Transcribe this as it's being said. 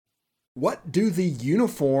What do the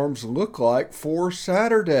uniforms look like for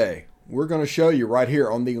Saturday? We're going to show you right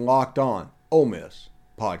here on the Locked On Ole Miss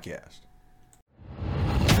podcast.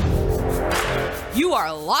 You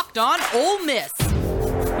are Locked On Ole Miss,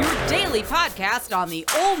 your daily podcast on the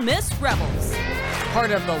Ole Miss Rebels,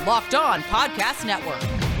 part of the Locked On Podcast Network,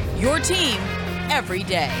 your team every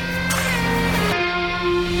day.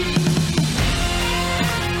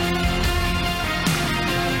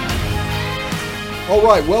 All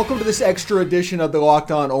right, welcome to this extra edition of the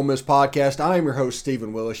Locked On Ole Miss podcast. I am your host,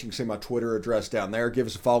 Stephen Willis. You can see my Twitter address down there. Give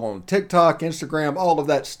us a follow on TikTok, Instagram, all of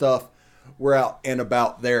that stuff. We're out and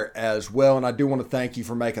about there as well. And I do want to thank you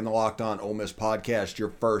for making the Locked On Ole Miss podcast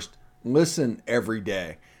your first listen every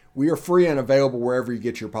day. We are free and available wherever you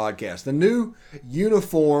get your podcast. The new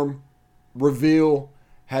uniform reveal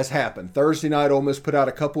has happened. Thursday night, Ole Miss put out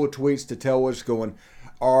a couple of tweets to tell what's going.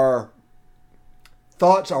 Our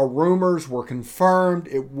thoughts, our rumors were confirmed.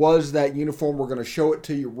 It was that uniform. We're going to show it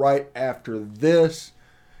to you right after this.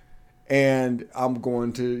 And I'm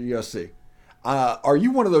going to, see. Are you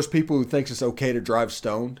one of those people who thinks it's okay to drive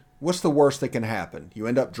stoned? What's the worst that can happen? You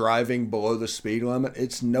end up driving below the speed limit?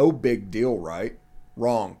 It's no big deal, right?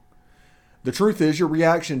 Wrong. The truth is your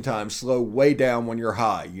reaction times slow way down when you're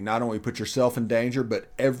high. You not only put yourself in danger,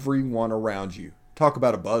 but everyone around you. Talk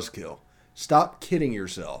about a buzzkill. Stop kidding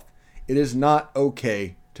yourself. It is not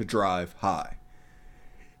okay to drive high.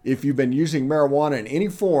 If you've been using marijuana in any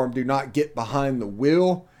form, do not get behind the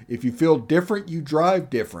wheel. If you feel different, you drive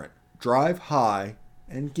different. Drive high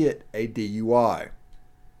and get a DUI.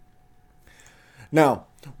 Now,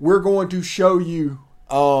 we're going to show you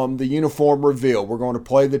the uniform reveal. We're going to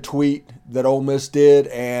play the tweet that Ole Miss did,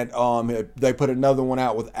 and they put another one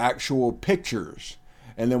out with actual pictures.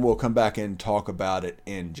 And then we'll come back and talk about it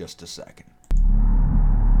in just a second.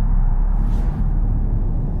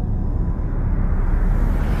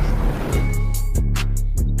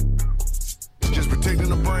 Protecting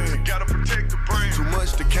the brain, gotta protect the brain. Too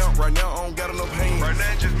much to count right now, I don't got enough hands. Right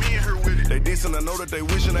now, just me and her with it. They dissing, I know that they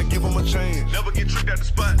wishing I give them a chance. Never get tricked out the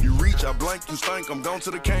spot. You reach, I blank, you stink, I'm gone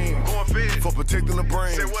to the cane. I'm going fed. For protecting the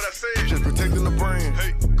brain. Say what I said. Just protecting the brain.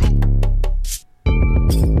 Hey, go.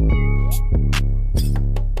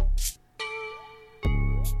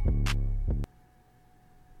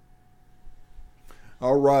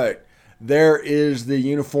 All right, there is the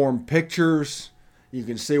uniform pictures. You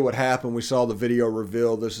can see what happened. We saw the video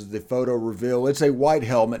reveal. This is the photo reveal. It's a white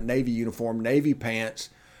helmet, navy uniform, navy pants,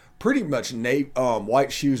 pretty much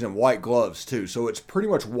white shoes and white gloves too. So it's pretty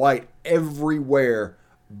much white everywhere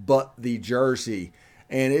but the jersey.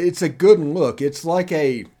 And it's a good look. It's like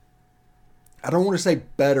I don't want to say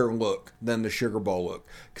better look than the Sugar Bowl look,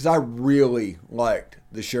 because I really liked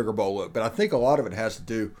the Sugar Bowl look. But I think a lot of it has to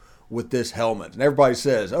do with this helmet. And everybody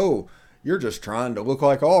says, oh, you're just trying to look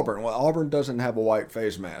like Auburn. Well, Auburn doesn't have a white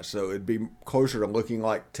face mask, so it'd be closer to looking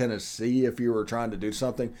like Tennessee if you were trying to do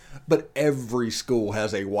something. But every school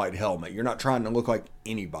has a white helmet. You're not trying to look like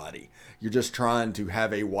anybody. You're just trying to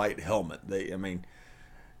have a white helmet.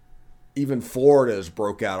 Even Florida's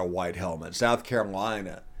broke out a white helmet. South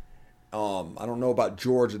Carolina. I don't know about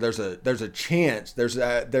Georgia. There's a chance there's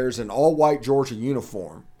an all-white Georgia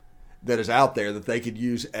uniform that is out there that they could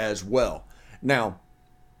use as well. Now,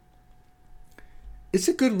 it's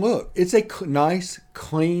a good look. It's a nice,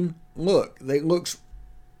 clean look. It looks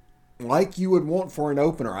like you would want for an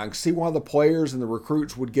opener. I can see why the players and the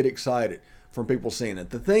recruits would get excited from people seeing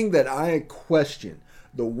it. The thing that I question,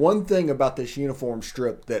 the one thing about this uniform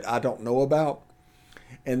strip that I don't know about,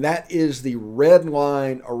 and that is the red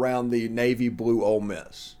line around the navy blue Ole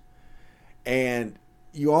Miss. And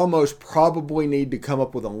you almost probably need to come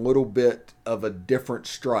up with a little bit of a different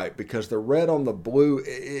stripe, because the red on the blue,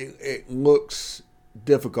 it looks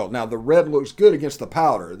difficult. Now, the red looks good against the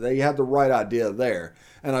powder. They had the right idea there.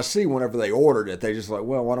 And I see whenever they ordered it, they just like,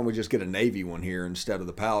 well, why don't we just get a navy one here instead of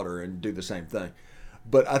the powder and do the same thing?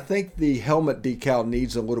 But I think the helmet decal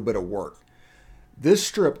needs a little bit of work. This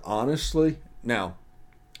strip, honestly, now,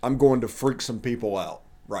 I'm going to freak some people out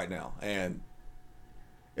right now, and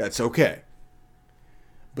that's okay.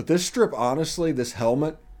 But this strip, honestly, this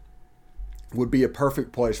helmet would be a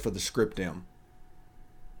perfect place for the script M.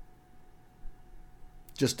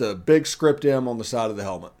 Just a big script M on the side of the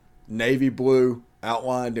helmet. Navy blue,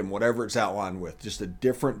 outlined in whatever it's outlined with. Just a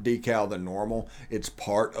different decal than normal. It's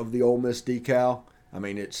part of the Ole Miss decal.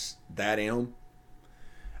 It's that M.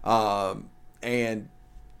 And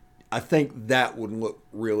I think that would look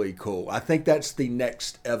really cool. I think that's the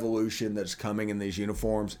next evolution that's coming in these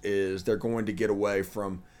uniforms, is they're going to get away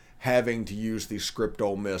from having to use the script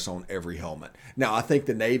Ole Miss on every helmet. Now, I think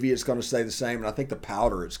the Navy is going to stay the same, and I think the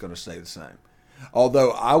powder is going to stay the same.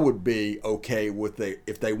 Although I would be okay with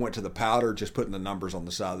if they went to the powder, just putting the numbers on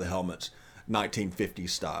the side of the helmets, 1950s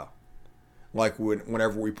style. Like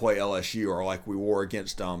whenever we play LSU, or like we wore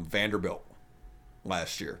against Vanderbilt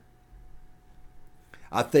last year.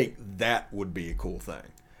 I think that would be a cool thing.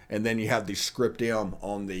 And then you have the script M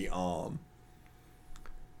on the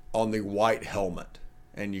white helmet,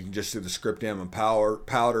 and you can just do the script M and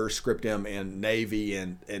powder, script M and navy,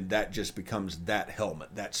 and that just becomes that helmet,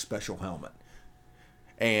 that special helmet.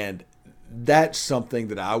 And that's something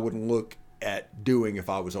that I would look at doing if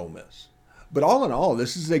I was Ole Miss. But all in all,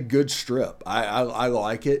 this is a good strip. I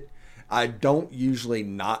like it. I don't usually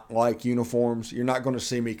not like uniforms. You're not going to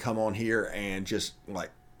see me come on here and just like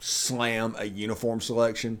slam a uniform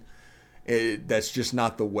selection. That's just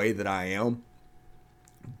not the way that I am.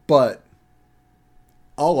 But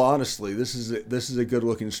all honestly, this is a good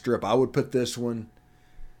looking strip. I would put this one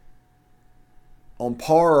on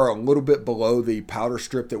par or a little bit below the powder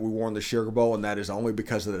strip that we wore in the Sugar Bowl, and that is only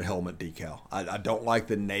because of the helmet decal. I don't like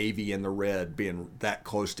the navy and the red being that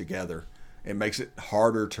close together. It makes it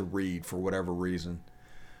harder to read for whatever reason.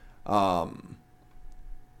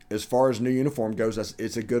 As far as new uniform goes,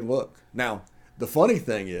 it's a good look. Now, the funny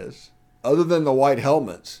thing is, other than the white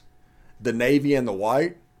helmets, the navy and the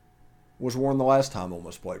white was worn the last time Ole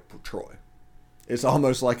Miss played Troy. It's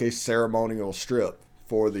almost like a ceremonial strip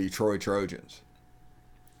for the Troy Trojans.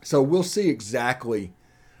 So we'll see exactly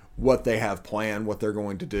what they have planned, what they're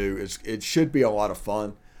going to do. It should be a lot of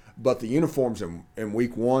fun. But the uniforms in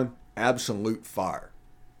week one, absolute fire.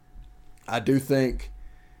 I do think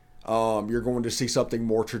you're going to see something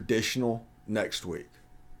more traditional next week.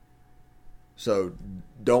 So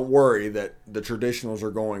don't worry that the traditionals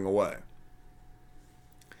are going away.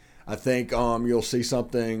 I think you'll see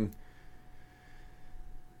something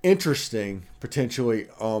interesting potentially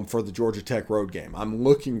for the Georgia Tech road game. I'm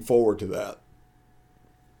looking forward to that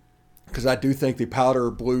because I do think the powder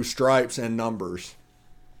blue stripes and numbers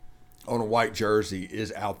on a white jersey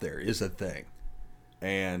is out there, is a thing.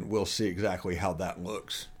 And we'll see exactly how that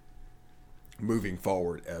looks moving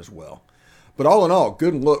forward as well. But all in all,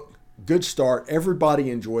 good look, good start. Everybody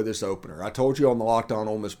enjoy this opener. I told you on the Locked On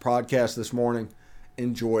Ole Miss podcast this morning,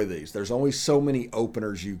 enjoy these. There's only so many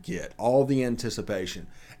openers you get. All the anticipation.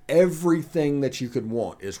 Everything that you could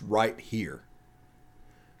want is right here.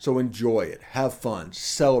 So enjoy it. Have fun.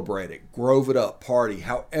 Celebrate it. Grove it up. Party.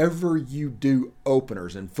 However you do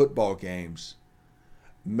openers in football games,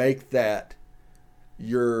 make that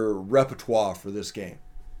your repertoire for this game.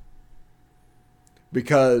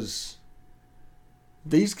 Because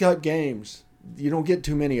these cut games, you don't get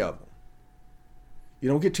too many of them. You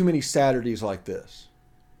don't get too many Saturdays like this.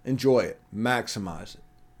 Enjoy it. Maximize it.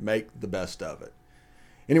 Make the best of it.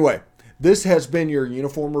 Anyway, this has been your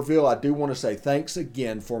uniform reveal. I do want to say thanks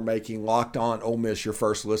again for making Locked On Ole Miss your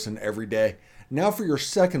first listen every day. Now for your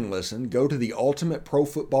second listen, go to the Ultimate Pro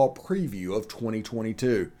Football Preview of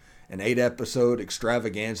 2022, an 8-episode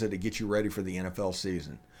extravaganza to get you ready for the NFL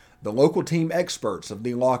season. The local team experts of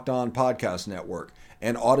the Locked On Podcast Network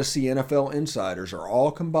and Odyssey NFL Insiders are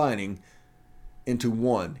all combining into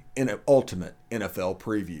one ultimate NFL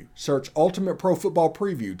preview. Search Ultimate Pro Football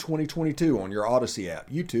Preview 2022 on your Odyssey app,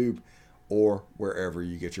 YouTube, or wherever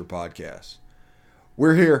you get your podcasts.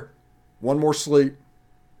 We're here. One more sleep.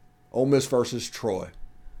 Ole Miss versus Troy.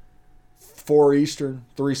 4 Eastern,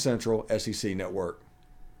 3 Central, SEC Network.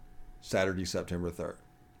 Saturday, September 3rd.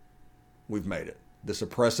 We've made it. This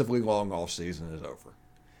oppressively long off season is over.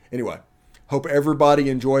 Anyway, hope everybody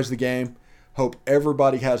enjoys the game. Hope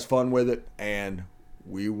everybody has fun with it. And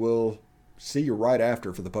we will see you right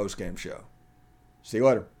after for the post-game show. See you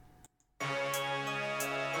later.